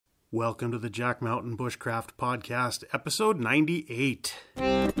Welcome to the Jack Mountain Bushcraft Podcast, episode 98.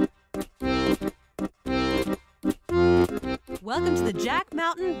 Welcome to the Jack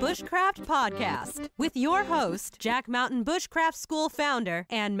Mountain Bushcraft Podcast with your host, Jack Mountain Bushcraft School founder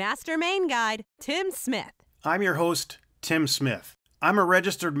and Master Maine Guide, Tim Smith. I'm your host, Tim Smith. I'm a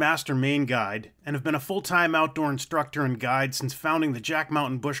registered Master Maine Guide and have been a full-time outdoor instructor and guide since founding the Jack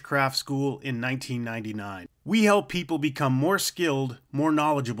Mountain Bushcraft School in 1999. We help people become more skilled, more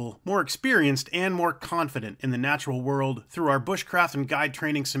knowledgeable, more experienced, and more confident in the natural world through our bushcraft and guide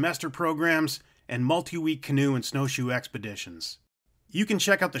training semester programs and multi-week canoe and snowshoe expeditions. You can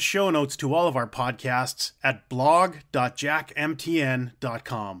check out the show notes to all of our podcasts at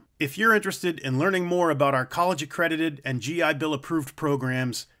blog.jackmtn.com. If you're interested in learning more about our college-accredited and GI Bill-approved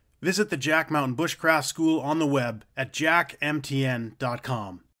programs, visit the Jack Mountain Bushcraft School on the web at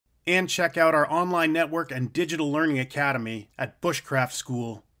jackmtn.com. And check out our online network and digital learning academy at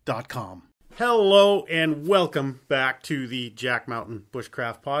bushcraftschool.com. Hello and welcome back to the Jack Mountain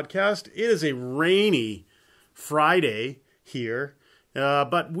Bushcraft Podcast. It is a rainy Friday here.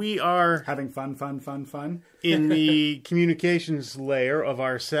 But we are having fun in the communications layer of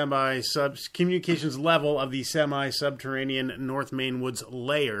our communications level of the semi-subterranean North Maine Woods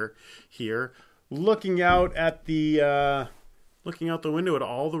layer here, looking out the window at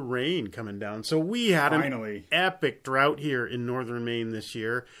all the rain coming down. So we had an epic drought here in northern Maine this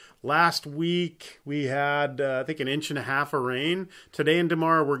year. Last week we had, I think, 1.5 inches of rain. Today and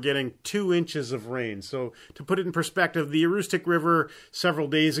tomorrow we're getting 2 inches of rain. So to put it in perspective, the Aroostook River several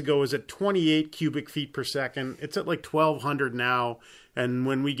days ago was at 28 cubic feet per second. It's at like 1,200 now. And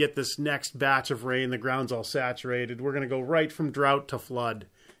when we get this next batch of rain, the ground's all saturated. We're going to go right from drought to flood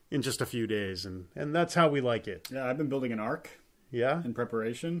in just a few days. And that's how we like it. Yeah, I've been building an ark. Yeah? In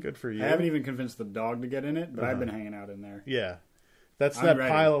preparation. Good for you. I haven't even convinced the dog to get in it, but I've been hanging out in there. Yeah. That's that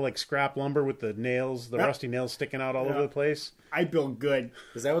pile of like scrap lumber with the nails, the rusty nails sticking out all over the place. I build good.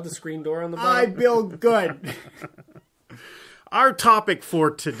 Is that with the screen door on the bottom? I build good. Our topic for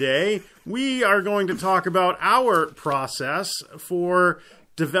today, we are going to talk about our process for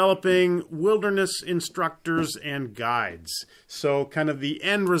developing wilderness instructors and guides. So kind of the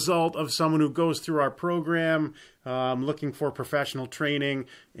end result of someone who goes through our program, looking for professional training,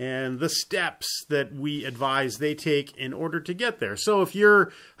 and the steps that we advise they take in order to get there. So if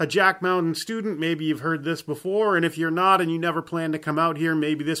you're a Jack Mountain student, maybe you've heard this before, and if you're not and you never plan to come out here,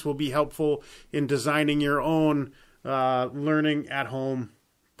 maybe this will be helpful in designing your own learning at home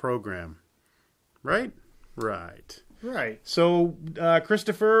program. Right? Right. So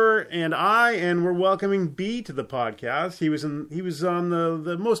Christopher and we're welcoming B to the podcast. He was on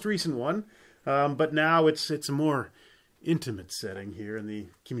the most recent one, but now it's a more intimate setting here in the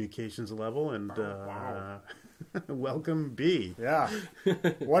communications level. And welcome B. Yeah,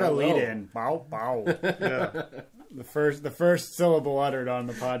 what a lead in. Bow bow. Yeah. The first syllable uttered on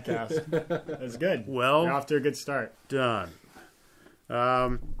the podcast is good. Well, you're off to a good start. Done.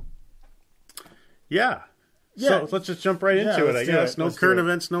 Yeah. So let's just jump right into it, I guess. No current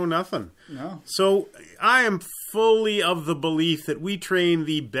events, no nothing. No. So I am fully of the belief that we train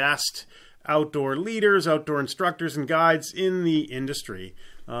the best outdoor leaders, outdoor instructors, and guides in the industry.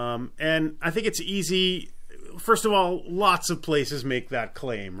 And I think it's easy. First of all, lots of places make that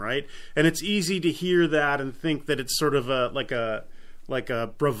claim, right? And it's easy to hear that and think that it's sort of like a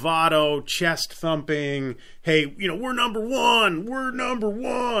bravado, chest thumping, hey, we're number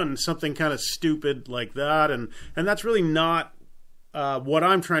one, something kind of stupid like that. And that's really not what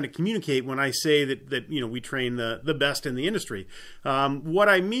I'm trying to communicate when I say that we train the best in the industry. What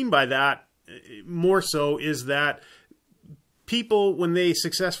I mean by that more so is that people, when they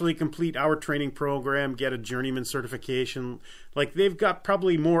successfully complete our training program, get a Journeyman certification, like they've got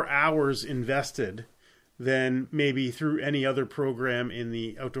probably more hours invested than maybe through any other program in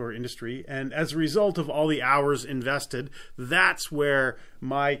the outdoor industry. And as a result of all the hours invested, that's where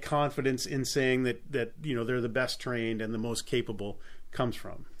my confidence in saying that they're the best trained and the most capable comes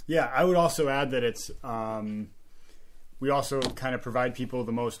from. Yeah, I would also add that it's we also kind of provide people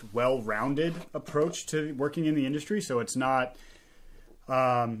the most well-rounded approach to working in the industry. So it's not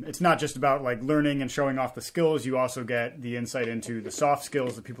just about like learning and showing off the skills. You also get the insight into the soft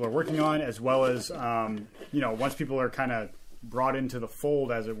skills that people are working on, as well as, once people are kind of brought into the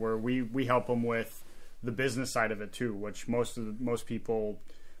fold, as it were, we help them with the business side of it too, which most people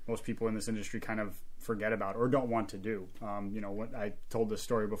in this industry kind of forget about or don't want to do. What I told this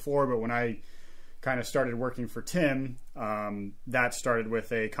story before, but when I kind of started working for Tim, that started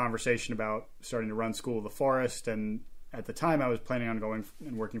with a conversation about starting to run School of the Forest, and at the time I was planning on going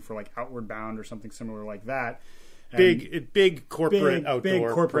and working for like Outward Bound or something similar like that. Big corporate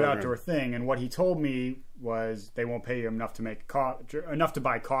outdoor thing. And what he told me was they won't pay you enough to enough to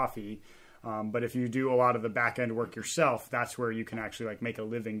buy coffee. But if you do a lot of the back end work yourself, that's where you can actually like make a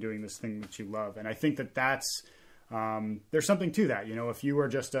living doing this thing that you love. And I think that's there's something to that. You know, if you were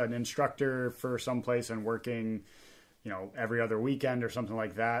just an instructor for some place and working, you know, every other weekend or something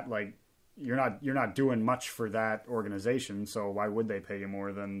like that, like you're not doing much for that organization. So why would they pay you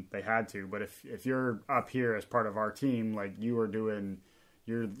more than they had to? But if you're up here as part of our team, like you are doing,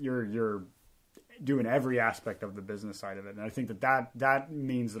 you're doing every aspect of the business side of it. And I think that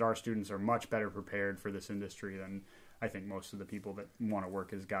means that our students are much better prepared for this industry than I think most of the people that want to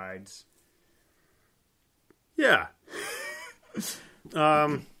work as guides. Yeah.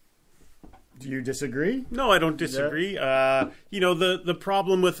 Do you disagree? No, I don't disagree. Yeah. You know, the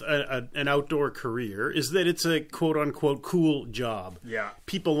problem with an outdoor career is that it's a quote unquote cool job. Yeah.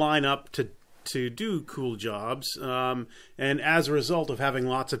 People line up to do cool jobs. And as a result of having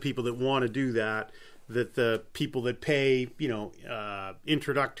lots of people that want to do that the people that pay, you know,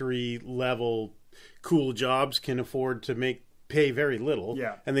 introductory level cool jobs can afford to pay very little.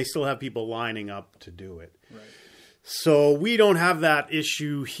 Yeah. And they still have people lining up to do it. Right. So we don't have that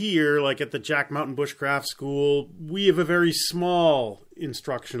issue here, like at the Jack Mountain Bushcraft School. We have a very small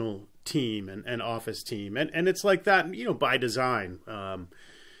instructional team and office team. And it's like that, you know, by design.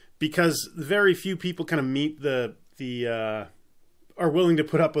 Because very few people kind of meet are willing to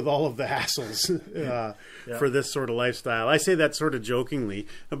put up with all of the hassles for this sort of lifestyle. I say that sort of jokingly.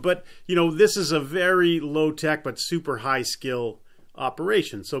 But, you know, this is a very low-tech but super high-skill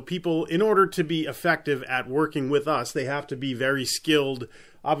operation. So people, in order to be effective at working with us, they have to be very skilled,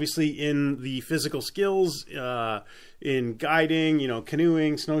 obviously in the physical skills, in guiding, you know,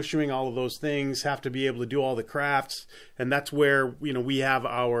 canoeing, snowshoeing, all of those things, have to be able to do all the crafts. And that's where, you know, we have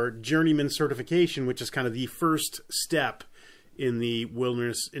our Journeyman certification, which is kind of the first step in the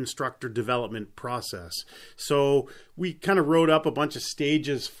wilderness instructor development process. So we kind of wrote up a bunch of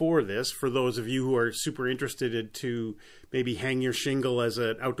stages for this, for those of you who are super interested to maybe hang your shingle as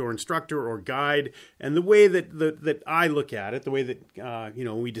an outdoor instructor or guide. And the way that I look at it, the way that, you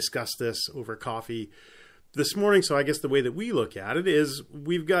know, we discussed this over coffee this morning. So I guess the way that we look at it is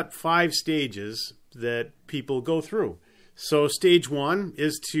we've got 5 stages that people go through. So stage 1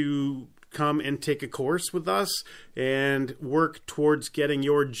 is to come and take a course with us and work towards getting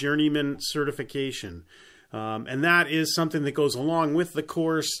your Journeyman certification. And that is something that goes along with the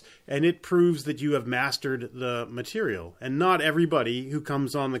course, and it proves that you have mastered the material. And not everybody who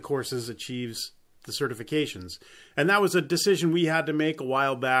comes on the courses achieves the certifications. And that was a decision we had to make a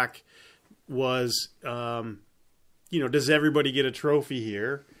while back was, you know, does everybody get a trophy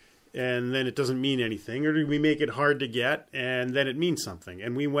here? And then it doesn't mean anything, or do we make it hard to get and then it means something?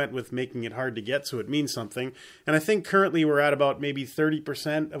 And we went with making it hard to get so it means something. And I think currently we're at about maybe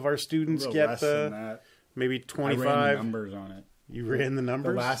 30% of our students get maybe 25. I ran the numbers on it. You ran the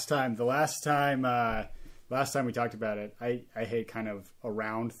numbers? The last time we talked about it, I hit kind of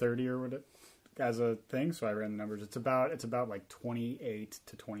around 30 or what as a thing, so I ran the numbers. It's about like 28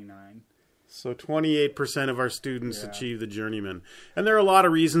 to 29. So 28% of our students achieve the Journeyman. And there are a lot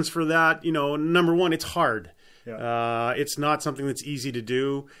of reasons for that. You know, number one, it's hard. Yeah. It's not something that's easy to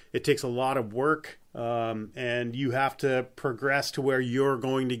do. It takes a lot of work, and you have to progress to where you're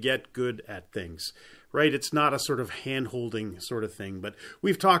going to get good at things, right? It's not a sort of hand-holding sort of thing. But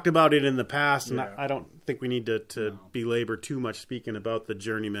we've talked about it in the past, and I don't think we need to belabor too much speaking about the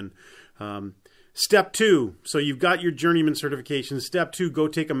Journeyman. Step 2, so you've got your Journeyman certification. Step 2, go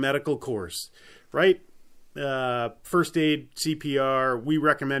take a medical course, right? First aid, CPR. We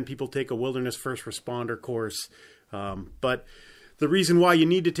recommend people take a wilderness first responder course. But the reason why you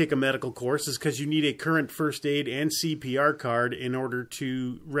need to take a medical course is because you need a current first aid and CPR card in order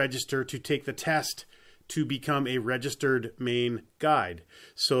to register to take the test to become a Registered Maine guide.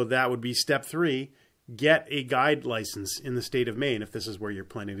 So that would be step 3. Get a guide license in the state of Maine if this is where you're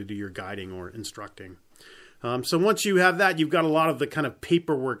planning to do your guiding or instructing. So once you have that, you've got a lot of the kind of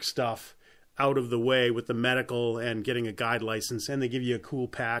paperwork stuff out of the way with the medical and getting a guide license, and they give you a cool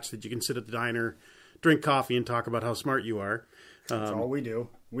patch that you can sit at the diner, drink coffee, and talk about how smart you are. That's all we do.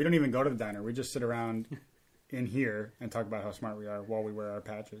 We don't even go to the diner. We just sit around in here and talk about how smart we are while we wear our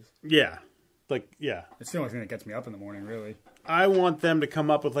patches. Yeah. It's the only thing that gets me up in the morning, really. I want them to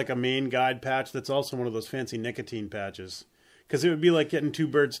come up with like a Maine guide patch that's also one of those fancy nicotine patches. Because it would be like getting 2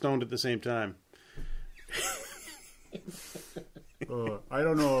 birds stoned at the same time. I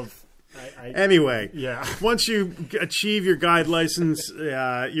don't know if... Anyway, Yeah. once you achieve your guide license,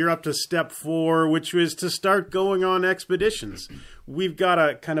 you're up to step 4, which was to start going on expeditions. We've got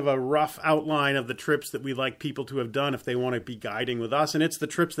a kind of a rough outline of the trips that we like people to have done if they want to be guiding with us, and it's the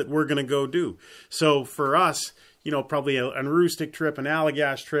trips that we're going to go do. So for us, probably a Aroostook trip, an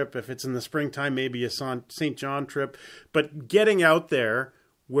Allagash trip. If it's in the springtime, maybe a St. John trip. But getting out there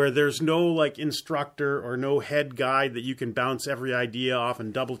where there's no like instructor or no head guide that you can bounce every idea off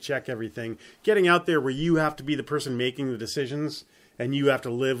and double check everything. Getting out there where you have to be the person making the decisions and you have to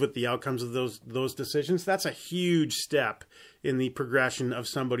live with the outcomes of those decisions. That's a huge step in the progression of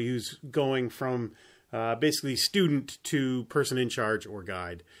somebody who's going from basically student to person in charge or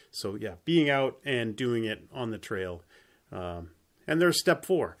guide. So yeah, being out and doing it on the trail. And there's step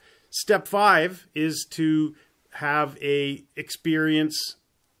 4. Step 5 is to have a experience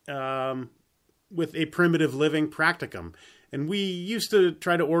with a primitive living practicum. And we used to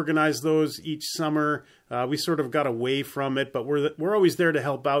try to organize those each summer. We sort of got away from it, but we're always there to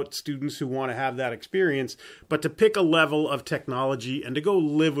help out students who want to have that experience, but to pick a level of technology and to go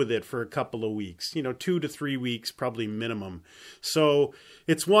live with it for a couple of weeks, 2 to 3 weeks, probably minimum. So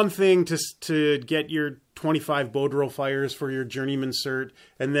it's one thing to get your 25 bow drill fires for your Journeyman cert,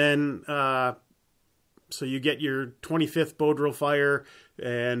 and then so you get your 25th bow drill fire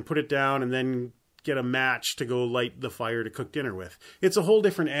and put it down and then get a match to go light the fire to cook dinner with. It's a whole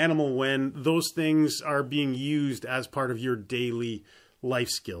different animal when those things are being used as part of your daily life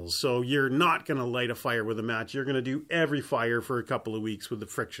skills. So you're not going to light a fire with a match. You're going to do every fire for a couple of weeks with the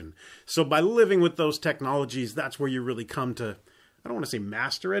friction. So by living with those technologies, that's where you really come to, I don't want to say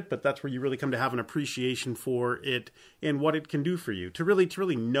master it, but that's where you really come to have an appreciation for it and what it can do for you, to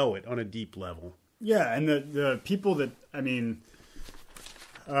really know it on a deep level. Yeah, and the people that,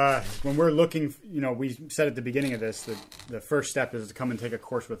 when we're looking, we said at the beginning of this that the first step is to come and take a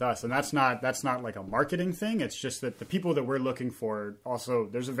course with us, and that's not like a marketing thing. It's just that the people that we're looking for also,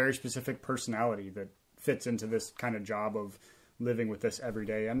 there's a very specific personality that fits into this kind of job of living with this every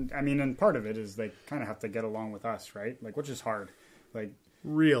day. And and part of it is they kind of have to get along with us, right? Like, which is hard, like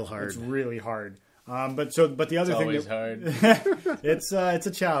real hard. It's really hard. But the other thing, always hard. it's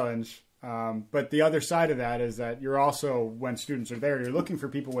a challenge. But the other side of that is that you're also, when students are there, you're looking for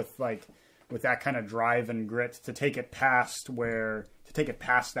people with that kind of drive and grit to take it past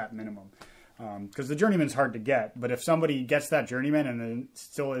that minimum. Because the journeyman's hard to get, but if somebody gets that journeyman and then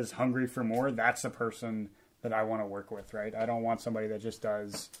still is hungry for more, that's the person that I want to work with, right? I don't want somebody that just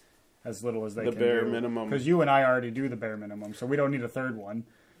does as little as they can do. The bare minimum. Because you and I already do the bare minimum, so we don't need a third one,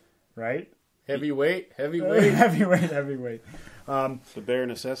 right? Heavyweight. Heavyweight. The bare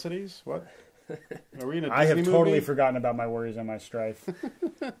necessities? What? Are we in a Disney I have movie? totally forgotten about my worries and my strife.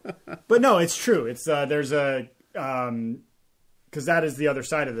 But no, it's true. It's there's a because that is the other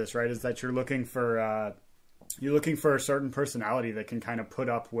side of this, right? Is that you're looking for a certain personality that can kind of put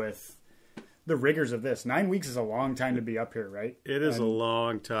up with the rigors of this. 9 weeks is a long time to be up here, right? It is a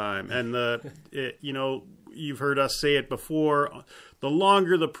long time, and you've heard us say it before. The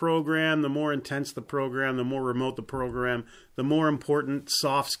longer the program, the more intense the program, the more remote the program, the more important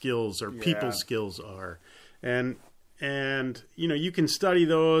soft skills or people skills are. And you can study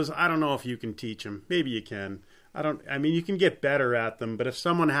those. I don't know if you can teach them. Maybe you can. You can get better at them, but if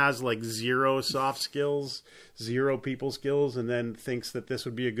someone has like 0 soft skills, 0 people skills, and then thinks that this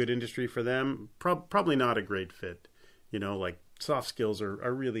would be a good industry for them, probably not a great fit. Like soft skills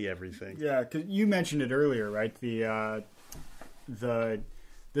are really everything. Yeah, because you mentioned it earlier, right?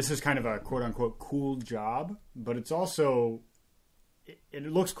 This is kind of a quote unquote cool job, but it's also it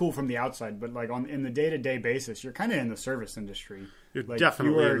looks cool from the outside, but like in the day-to-day basis, you're kind of in the service industry. You're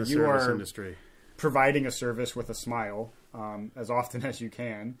definitely in the service industry. Providing a service with a smile as often as you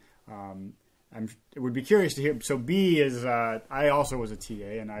can. It would be curious to hear. So B is I also was a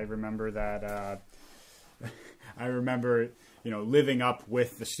TA, and I remember that living up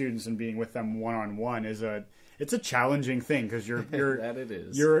with the students and being with them one-on-one it's a challenging thing because you're that it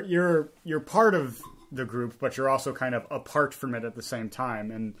is. You're part of the group, but you're also kind of apart from it at the same time,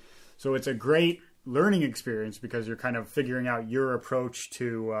 and so it's a great learning experience because you're kind of figuring out your approach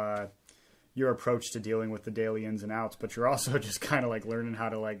to dealing with the daily ins and outs, but you're also just kind of like learning how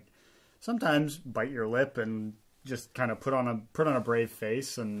to like sometimes bite your lip and just kind of put on a brave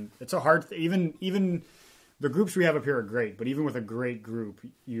face. And it's a hard even the groups we have up here are great, but even with a great group,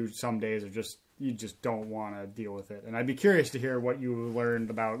 some days are you just don't want to deal with it. And I'd be curious to hear what you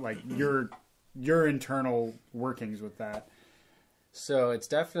learned about like your internal workings with that. So it's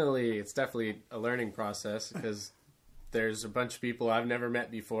definitely a learning process because there's a bunch of people I've never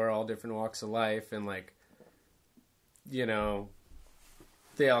met before, all different walks of life, and like,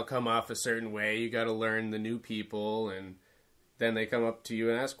 they all come off a certain way. You got to learn the new people, and then they come up to you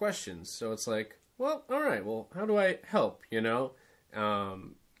and ask questions. So it's like, well, all right, well, how do I help, you know?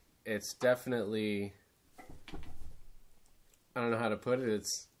 It's definitely, I don't know how to put it.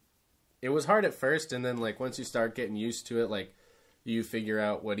 It was hard at first, and then, like, once you start getting used to it, like, you figure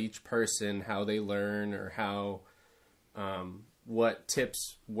out what each person, how they learn, or how, what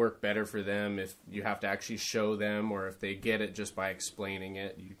tips work better for them if you have to actually show them, or if they get it just by explaining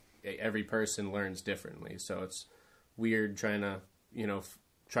it. Every person learns differently, so it's weird trying to, you know,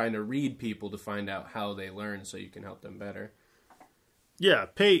 trying to read people to find out how they learn so you can help them better. Yeah,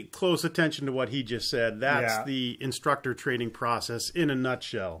 pay close attention to what he just said. That's the instructor training process in a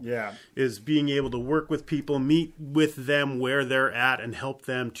nutshell. Yeah. Is being able to work with people, meet with them where they're at, and help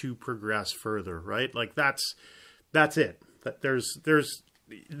them to progress further, right? Like that's it.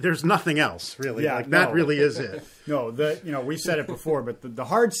 There's nothing else, really. Yeah, that really is it. No, we've said it before, but the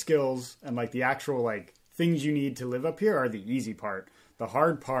hard skills and, like, the actual, like, things you need to live up here are the easy part. The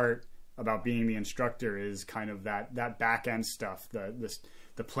hard part about being the instructor is kind of that back end stuff,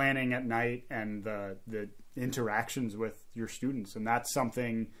 the planning at night and the interactions with your students, and that's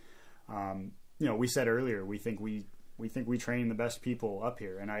something we said earlier. We think we train the best people up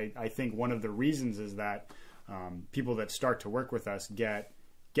here, and I think one of the reasons is that people that start to work with us get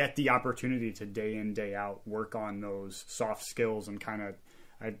the opportunity to day in, day out work on those soft skills and kind of.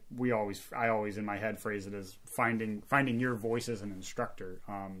 I always in my head phrase it as finding your voice as an instructor.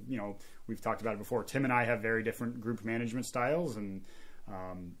 We've talked about it before. Tim and I have very different group management styles, and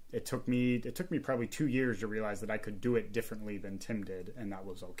it took me probably 2 years to realize that I could do it differently than Tim did, and that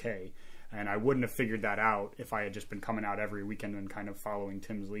was okay. And I wouldn't have figured that out if I had just been coming out every weekend and kind of following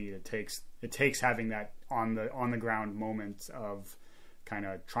Tim's lead. It takes having that on the ground moment of kind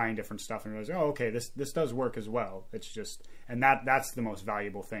of trying different stuff and realize, oh, okay, this does work as well. It's just, and that's the most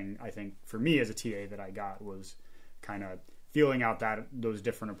valuable thing I think for me as a TA that I got, was kind of feeling out those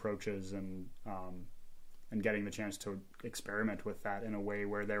different approaches and getting the chance to experiment with that in a way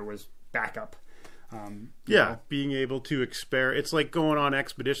where there was backup. Being able to it's like going on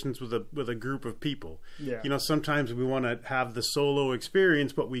expeditions with a group of people. Yeah. Sometimes we want to have the solo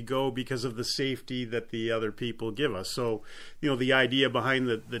experience, but we go because of the safety that the other people give us. So, the idea behind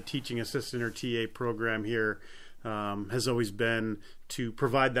the teaching assistant or TA program here has always been to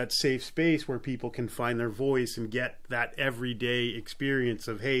provide that safe space where people can find their voice and get that everyday experience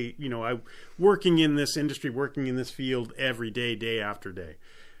of, hey, I'm working in this industry, working in this field every day, day after day.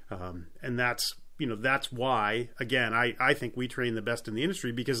 And that's why, again, I think we train the best in the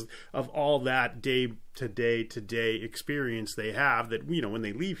industry because of all that day to day experience they have that, when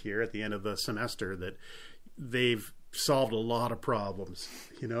they leave here at the end of the semester, that they've solved a lot of problems,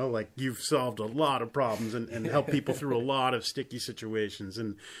 like you've solved a lot of problems and helped people through a lot of sticky situations.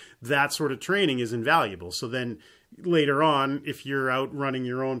 And that sort of training is invaluable. So then later on, if you're out running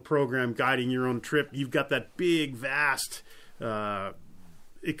your own program, guiding your own trip, you've got that big, vast,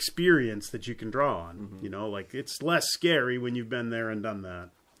 experience that you can draw on. Like it's less scary when you've been there and done that.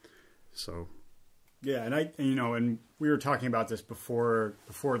 So yeah, and we were talking about this before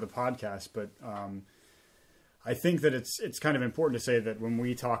the podcast, but I think that it's kind of important to say that when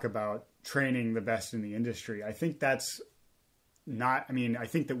we talk about training the best in the industry, I think that's not, I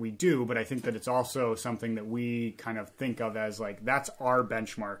think that we do, but I think that it's also something that we kind of think of as like, that's our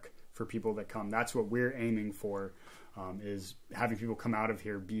benchmark for people that come. That's what we're aiming for. Is having people come out of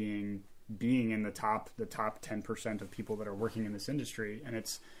here being in the top 10% of people that are working in this industry, and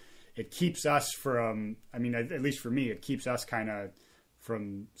it keeps us from, at least for me, it keeps us kind of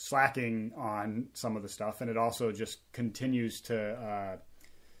from slacking on some of the stuff, and it also just continues to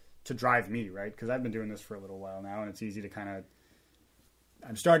drive me, right? Because I've been doing this for a little while now, and it's easy to kind of,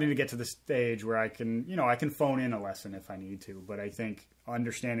 I'm starting to get to the stage where I can phone in a lesson if I need to, but I think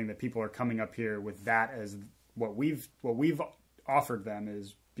understanding that people are coming up here with that as what we've offered them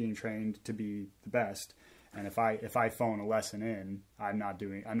is being trained to be the best. And if I phone a lesson in, I'm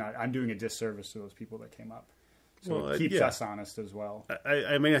doing a disservice to those people that came up. So it keeps us honest as well.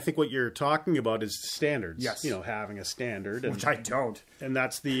 I think what you're talking about is standards. Yes. Having a standard. Which I don't. And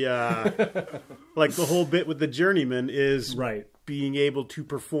that's the, like the whole bit with the Journeyman is right. Being able to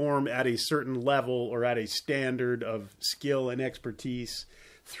perform at a certain level or at a standard of skill and expertise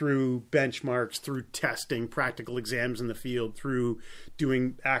through benchmarks, through testing, practical exams in the field, through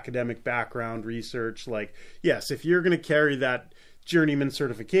doing academic background research. Like, yes, if you're going to carry that Journeyman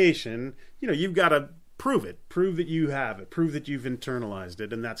certification, you've got to prove it. Prove that you have it. Prove that you've internalized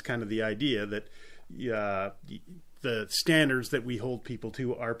it. And that's kind of the idea that the standards that we hold people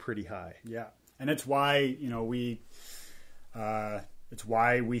to are pretty high. Yeah. And it's why, it's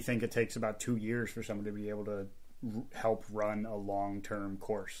why we think it takes about 2 years for someone to be able to help run a long-term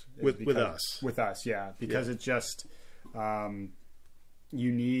course with us. Yeah, because it's just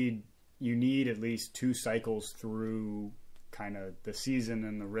you need at least 2 cycles through kind of the season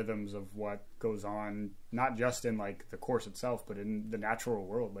and the rhythms of what goes on, not just in like the course itself, but in the natural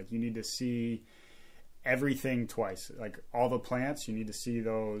world. Like you need to see everything twice, like all the plants, you need to see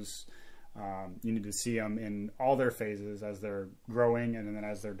those, you need to see them in all their phases as they're growing and then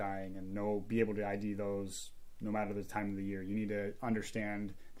as they're dying, and be able to ID those no matter the time of the year. You need to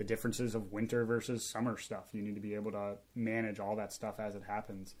understand the differences of winter versus summer stuff. You need to be able to manage all that stuff as it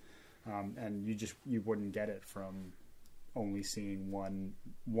happens. And you wouldn't get it from only seeing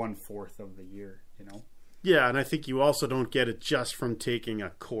 1/4 of the year, you know? Yeah, and I think you also don't get it just from taking a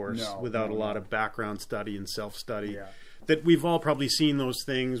course without a lot of background study and self-study. Yeah. That we've all probably seen those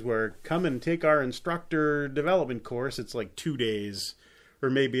things where come and take our instructor development course. It's like 2 days, or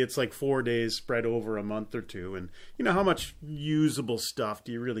maybe it's like 4 days spread over a month or two. And you know, how much usable stuff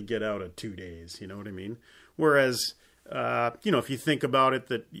do you really get out of 2 days? You know what I mean? Whereas, you know, if you think about it,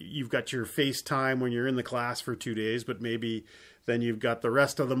 that you've got your face time when you're in the class for 2 days, but maybe then you've got the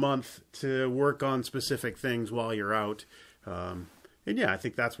rest of the month to work on specific things while you're out. And yeah, I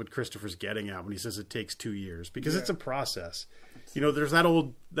think that's what Christopher's getting at when he says it takes 2 years, because it's a process. You know, there's that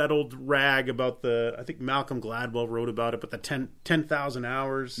old rag about I think Malcolm Gladwell wrote about it, but the 10,000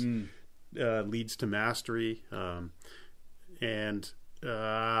 hours leads to mastery. And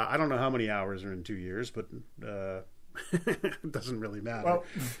I don't know how many hours are in 2 years, but it doesn't really matter. Well,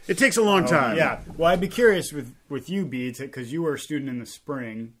 it takes a long time. Yeah. Well, I'd be curious with you, Beads, because you were a student in the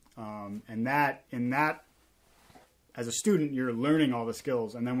spring, and that as a student, you're learning all the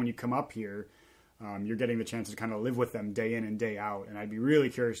skills, and then when you come up here, you're getting the chance to kind of live with them day in and day out. And I'd be really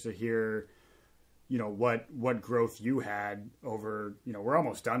curious to hear, you know, what growth you had over, you know, we're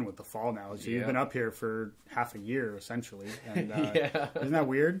almost done with the fall now. So you've been up here for half a year, essentially. And, isn't that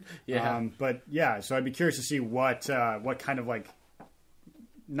weird? Yeah. But yeah, so I'd be curious to see what kind of like,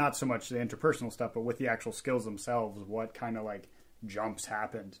 not so much the interpersonal stuff, but with the actual skills themselves, what kind of like jumps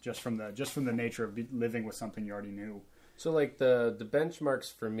happened just from the nature of living with something you already knew. So like the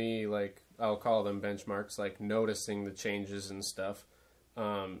benchmarks for me, like I'll call them benchmarks, like noticing the changes and stuff.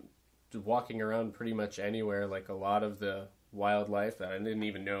 Walking around pretty much anywhere, like a lot of the wildlife that I didn't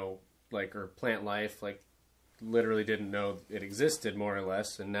even know, like, or plant life, like literally didn't know it existed, more or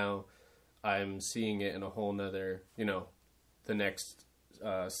less. And now I'm seeing it in a whole nother, you know, the next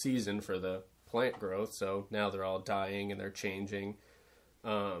season for the plant growth. So now they're all dying and they're changing.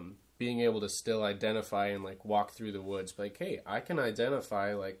 Being able to still identify and like walk through the woods, like, hey, I can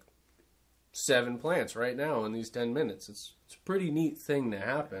identify like 7 plants right now in these 10 minutes. It's a pretty neat thing to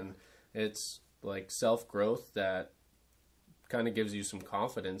happen. It's like self-growth that kind of gives you some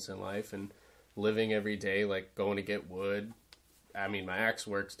confidence in life, and living every day, like going to get wood. I mean, my axe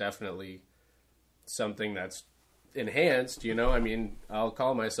work's definitely something that's enhanced, you know? I mean, I'll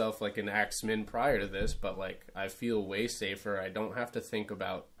call myself like an axeman prior to this, but like I feel way safer. I don't have to think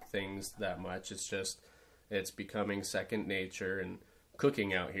about things that much. It's becoming second nature, and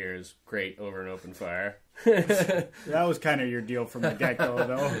cooking out here is great over an open fire. That was kind of your deal from the get-go,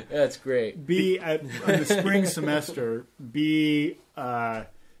 though. That's great. On the spring semester, we were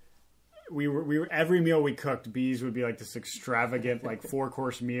every meal we cooked, B's would be like this extravagant like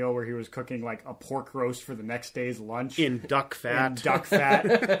 4-course meal where he was cooking like a pork roast for the next day's lunch in duck fat,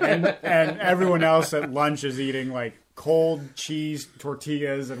 and everyone else at lunch is eating like cold cheese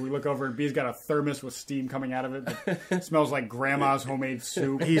tortillas, and we look over and B's got a thermos with steam coming out of it that smells like grandma's homemade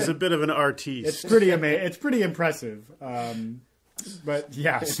soup. He's a bit of an artiste. It's pretty amazing. It's pretty impressive. But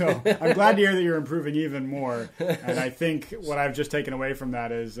yeah, so I'm glad to hear that you're improving even more. And I think what I've just taken away from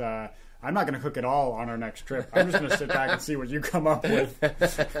that is I'm not going to cook at all on our next trip. I'm just going to sit back and see what you come up with.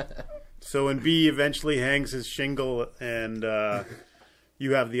 So when B eventually hangs his shingle and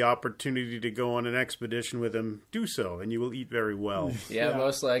you have the opportunity to go on an expedition with him, do so, and you will eat very well. Yeah,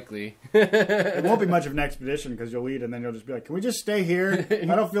 most likely. It won't be much of an expedition because you'll eat and then you'll just be like, can we just stay here? I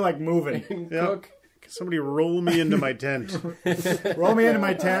don't feel like moving. Cook. Can somebody roll me into my tent? Roll me into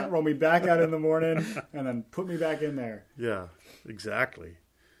my tent, roll me back out in the morning, and then put me back in there. Yeah, exactly.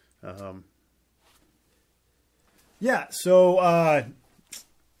 Yeah, so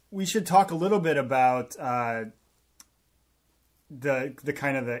we should talk a little bit about the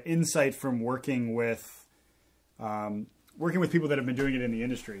kind of the insight from working with people that have been doing it in the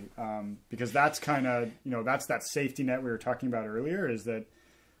industry, because that's kind of, you know, that's that safety net we were talking about earlier, is that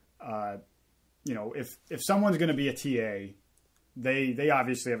you know, if someone's going to be a TA, they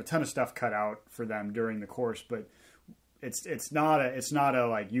obviously have a ton of stuff cut out for them during the course, but it's not a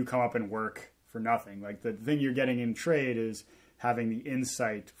like you come up and work for nothing. Like the thing you're getting in trade is having the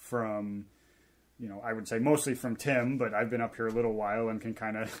insight from, I would say mostly from Tim, but I've been up here a little while and can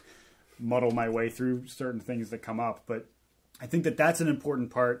kind of muddle my way through certain things that come up. But I think that that's an important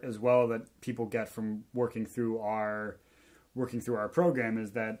part as well that people get from working through our program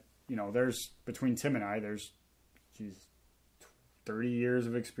is that, there's between Tim and I, there's 30 years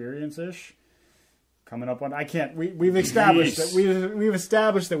of experience-ish coming up on. I can't. We've established that we've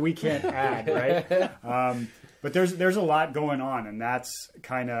established that we can't add, right? But there's a lot going on, and that's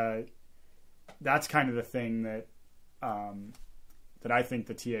kind of the thing that that I think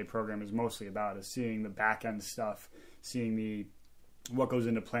the TA program is mostly about, is seeing the back end stuff, seeing what goes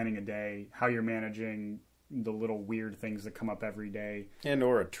into planning a day, how you're managing the little weird things that come up every day, and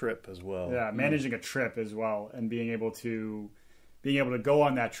or a trip as well. Yeah, managing a trip as well, and being able to go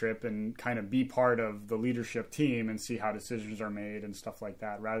on that trip and kind of be part of the leadership team and see how decisions are made and stuff like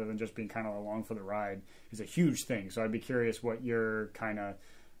that, rather than just being kind of along for the ride, is a huge thing. So I'd be curious what your kind of,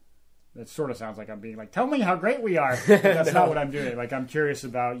 that sort of sounds like I'm being like, tell me how great we are. That's not what I'm doing. Like, I'm curious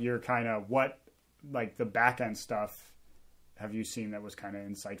about your kind of what, like the back end stuff have you seen that was kind of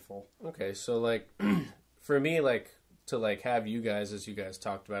insightful? Okay. So like for me, like to like have you guys, as you guys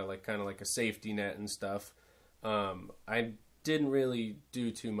talked about, like kind of like a safety net and stuff. I didn't really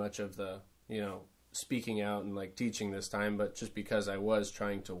do too much of the, speaking out and like teaching this time, but just because I was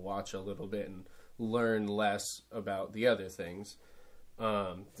trying to watch a little bit and learn less about the other things,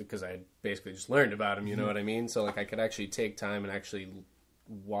 because I basically just learned about them, you know what I mean? So like I could actually take time and actually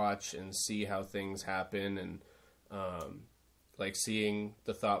watch and see how things happen, and like seeing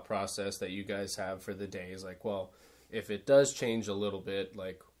the thought process that you guys have for the day is like, well, if it does change a little bit,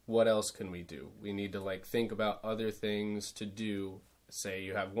 like what else can we do? We need to like think about other things to do. Say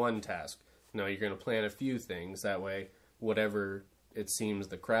you have one task. No, you're going to plan a few things. That way, whatever it seems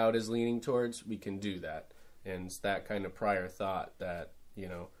the crowd is leaning towards, we can do that. And it's that kind of prior thought that, you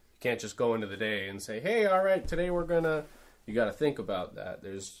can't just go into the day and say, hey, all right, today you got to think about that.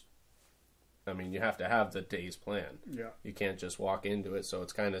 You have to have the day's plan. Yeah. You can't just walk into it. So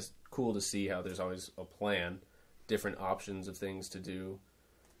it's kind of cool to see how there's always a plan, different options of things to do.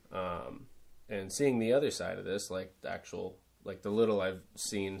 And seeing the other side of this, like the actual, like the little I've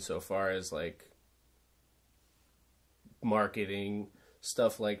seen so far is like marketing,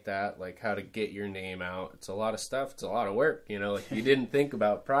 stuff like that, like how to get your name out. It's a lot of stuff. It's a lot of work, like you didn't think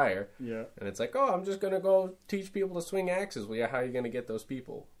about prior. Yeah. And it's like, oh, I'm just going to go teach people to swing axes. Well, yeah, how are you going to get those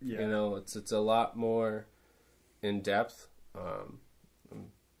people? Yeah. It's a lot more in depth. I'm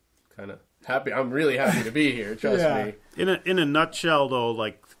kind of happy. I'm really happy to be here. Trust me. In a nutshell, though,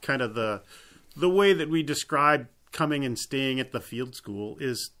 like kind of the way that we describe coming and staying at the field school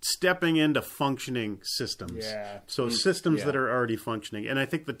is stepping into functioning systems. Yeah. So systems that are already functioning. And I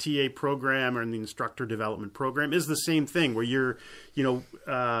think the TA program or the instructor development program is the same thing, where you're,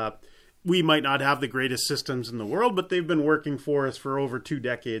 we might not have the greatest systems in the world, but they've been working for us for over 2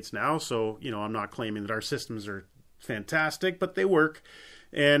 decades now. So, I'm not claiming that our systems are fantastic, but they work.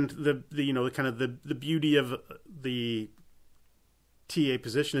 And the beauty of the TA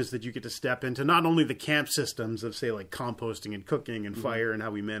position is that you get to step into not only the camp systems of, say, like composting and cooking and fire and how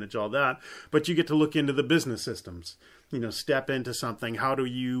we manage all that, but you get to look into the business systems, step into something. How do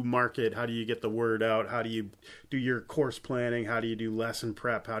you market? How do you get the word out? How do you do your course planning? How do you do lesson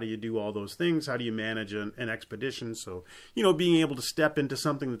prep? How do you do all those things? How do you manage an expedition? So, being able to step into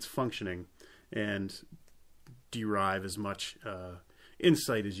something that's functioning and derive as much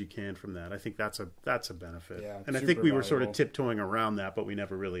insight as you can from that. I think that's a benefit. Yeah, and I think we were sort of tiptoeing around that, but we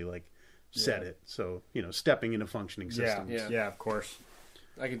never really said it. So, stepping into functioning systems. Yeah, of course.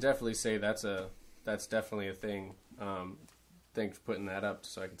 I could definitely say that's definitely a thing. Thanks for putting that up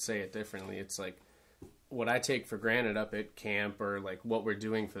so I could say it differently. It's like what I take for granted up at camp, or like what we're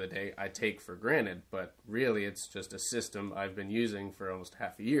doing for the day, I take for granted, but really it's just a system I've been using for almost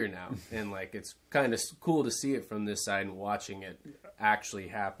half a year now. And like, it's kind of cool to see it from this side and watching it actually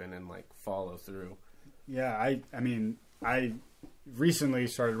happen and like follow through. Yeah. I recently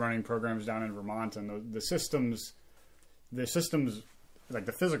started running programs down in Vermont, and the systems, like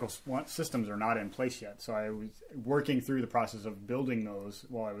the physical systems are not in place yet. So I was working through the process of building those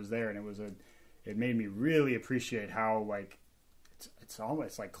while I was there. And it made me really appreciate how like it's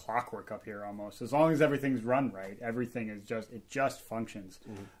almost like clockwork up here almost. As long as everything's run right, everything is just functions.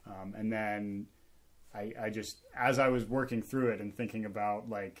 Mm-hmm. And then I just, as I was working through it and thinking about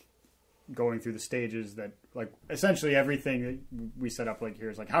like going through the stages that like essentially everything that we set up like here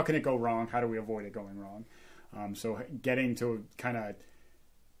is like, how can it go wrong? How do we avoid it going wrong? So getting to kind of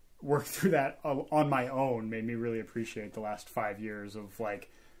work through that on my own made me really appreciate the last 5 years of like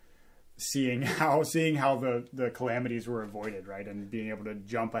seeing how the calamities were avoided, right? And being able to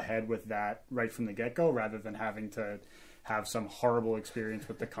jump ahead with that right from the get-go rather than having to have some horrible experience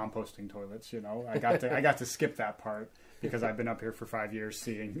with the composting toilets, you know. I got to skip that part because I've been up here for 5 years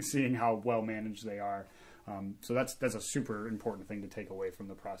seeing how well managed they are. So that's a super important thing to take away from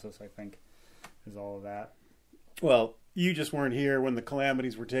the process, I think, is all of that. Well, you just weren't here when the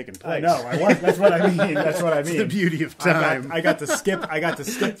calamities were taking place. I know. I was. That's what I mean. That's what I mean. It's the beauty of time. I got to skip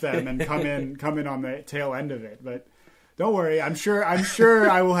them and come in on the tail end of it. But don't worry. I'm sure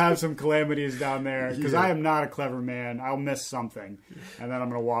I will have some calamities down there because I am not a clever man. I'll miss something, and then I'm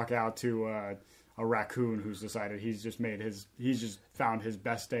going to walk out to a raccoon who's decided he's just found his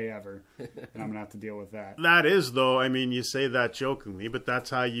best day ever, and I'm going to have to deal with that. That is, though, I mean, you say that jokingly, but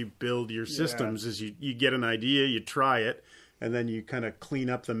that's how you build your systems, is you get an idea, you try it, and then you kind of clean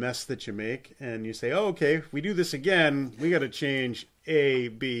up the mess that you make, and you say, oh, okay, if we do this again, we got to change A,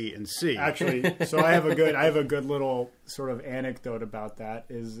 B, and C. Actually, so I have a good little sort of anecdote about that,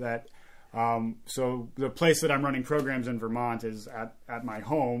 is that so the place that I'm running programs in Vermont is at my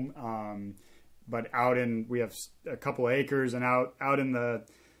home, but we have a couple of acres, and out in the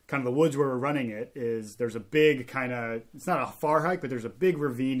kind of the woods where we're running there's a big it's not a far hike, but there's a big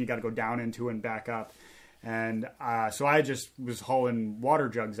ravine you got to go down into and back up. And so I just was hauling water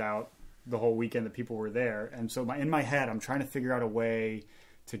jugs out the whole weekend that people were there. And so in my head, I'm trying to figure out a way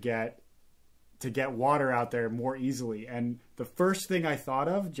to get water out there more easily. And the first thing I thought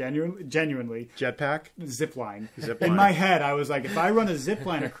of, genuinely, jetpack, zip line. In my head, I was like, if I run a zip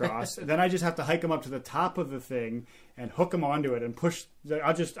line across, then I just have to hike them up to the top of the thing and hook them onto it and push.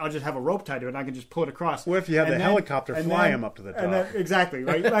 I'll just have a rope tied to it, and I can just pull it across. What if you have the helicopter fly them up to the top? Exactly,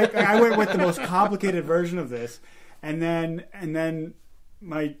 right? Like I went with the most complicated version of this, and then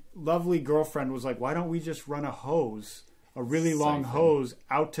my lovely girlfriend was like, "Why don't we just run a really long hose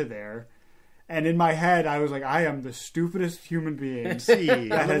out to there?" And in my head, I was like, I am the stupidest human being. See,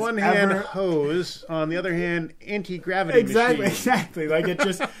 on the one hand, hose. On the other hand, anti-gravity machine. Exactly. Like it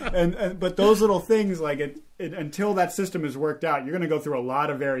just, but those little things, like it until that system is worked out, you're going to go through a lot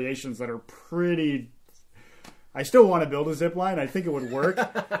of variations that are pretty. I still want to build a zip line. I think it would work.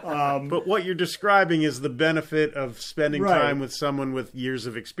 But what you're describing is the benefit of spending time with someone with years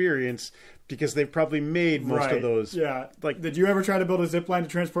of experience, because they've probably made most of those. Yeah. Like, did you ever try to build a zip line to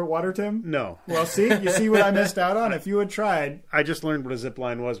transport water, Tim? No. Well, you see what I missed out on? If you had tried. I just learned what a zip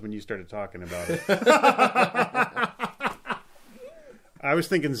line was when you started talking about it. I was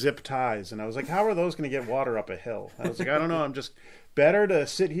thinking zip ties, and I was like, how are those going to get water up a hill? I was like, I don't know. I'm just better to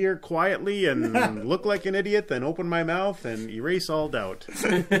sit here quietly and look like an idiot than open my mouth and erase all doubt.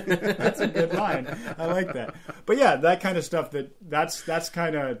 That's a good line. I like that. But yeah, that kind of stuff, that's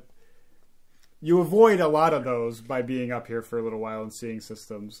kind of... You avoid a lot of those by being up here for a little while and seeing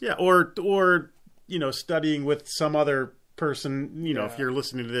systems. Yeah, or studying with some other person, if you're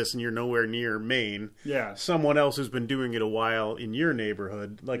listening to this and you're nowhere near Maine, someone else who's been doing it a while in your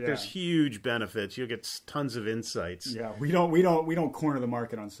neighborhood, there's huge benefits. You'll get tons of insights. Yeah, we don't corner the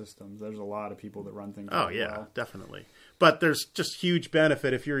market on systems. There's a lot of people that run things. Oh yeah, well. Definitely. But there's just huge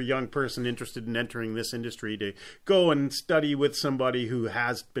benefit if you're a young person interested in entering this industry to go and study with somebody who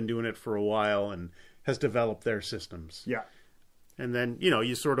has been doing it for a while and has developed their systems. Yeah. And then,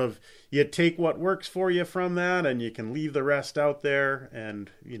 you take what works for you from that, and you can leave the rest out there. And,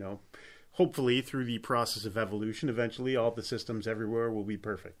 hopefully through the process of evolution, eventually all the systems everywhere will be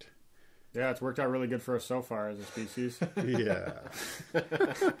perfect. Yeah, it's worked out really good for us so far as a species. Yeah.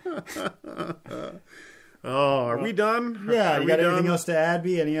 Are we done? Yeah, you got anything else to add,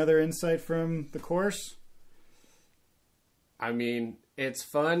 B? Any other insight from the course? I mean, it's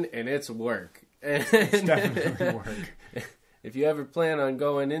fun and it's work. It's definitely work. If you ever plan on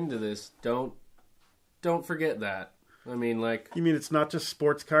going into this, don't forget that. I mean, You mean it's not just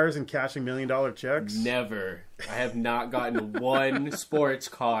sports cars and cashing $1 million checks? Never. I have not gotten one sports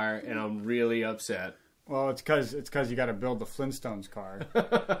car, and I'm really upset. Well, it's because you got to build the Flintstones car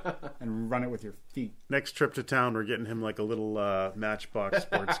and run it with your feet. Next trip to town, we're getting him a little Matchbox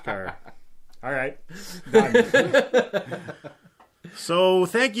sports car. All right. Done. So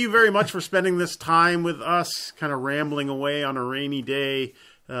thank you very much for spending this time with us, kind of rambling away on a rainy day.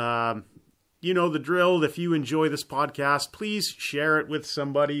 You know the drill. If you enjoy this podcast, please share it with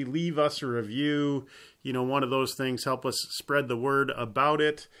somebody. Leave us a review. One of those things. Help us spread the word about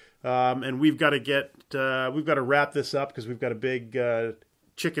it. And we've got to wrap this up because we've got a big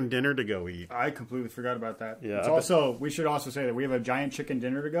chicken dinner to go eat. I completely forgot about that. Yeah. We should also say that we have a giant chicken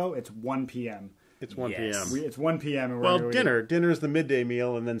dinner to go. It's 1 p.m. It's 1 Yes. p.m. It's 1 p.m. And Well, dinner. Dinner is the midday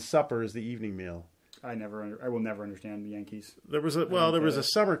meal, and then supper is the evening meal. I will never understand the Yankees. There was a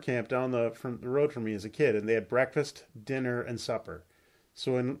summer camp down the road from me as a kid, and they had breakfast, dinner, and supper.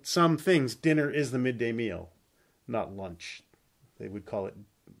 So in some things, dinner is the midday meal, not lunch. They would call it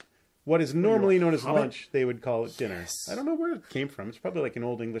what is normally known as lunch. They would call it dinner. Yes. I don't know where it came from. It's probably like an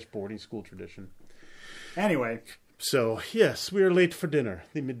old English boarding school tradition. Anyway, so yes, we are late for dinner,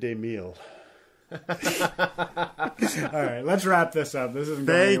 the midday meal. all right, let's wrap this up. This isn't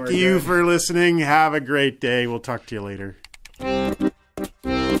going anywhere Thank you good. for listening. Have a great day. We'll talk to you later.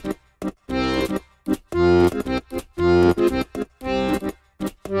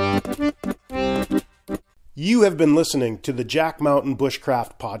 You have been listening to the Jack Mountain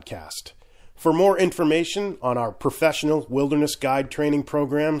Bushcraft Podcast. For more information on our professional wilderness guide training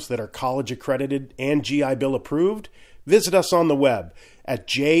programs that are college accredited and GI Bill approved, visit us on the web at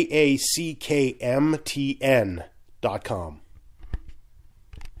jackmtn.com.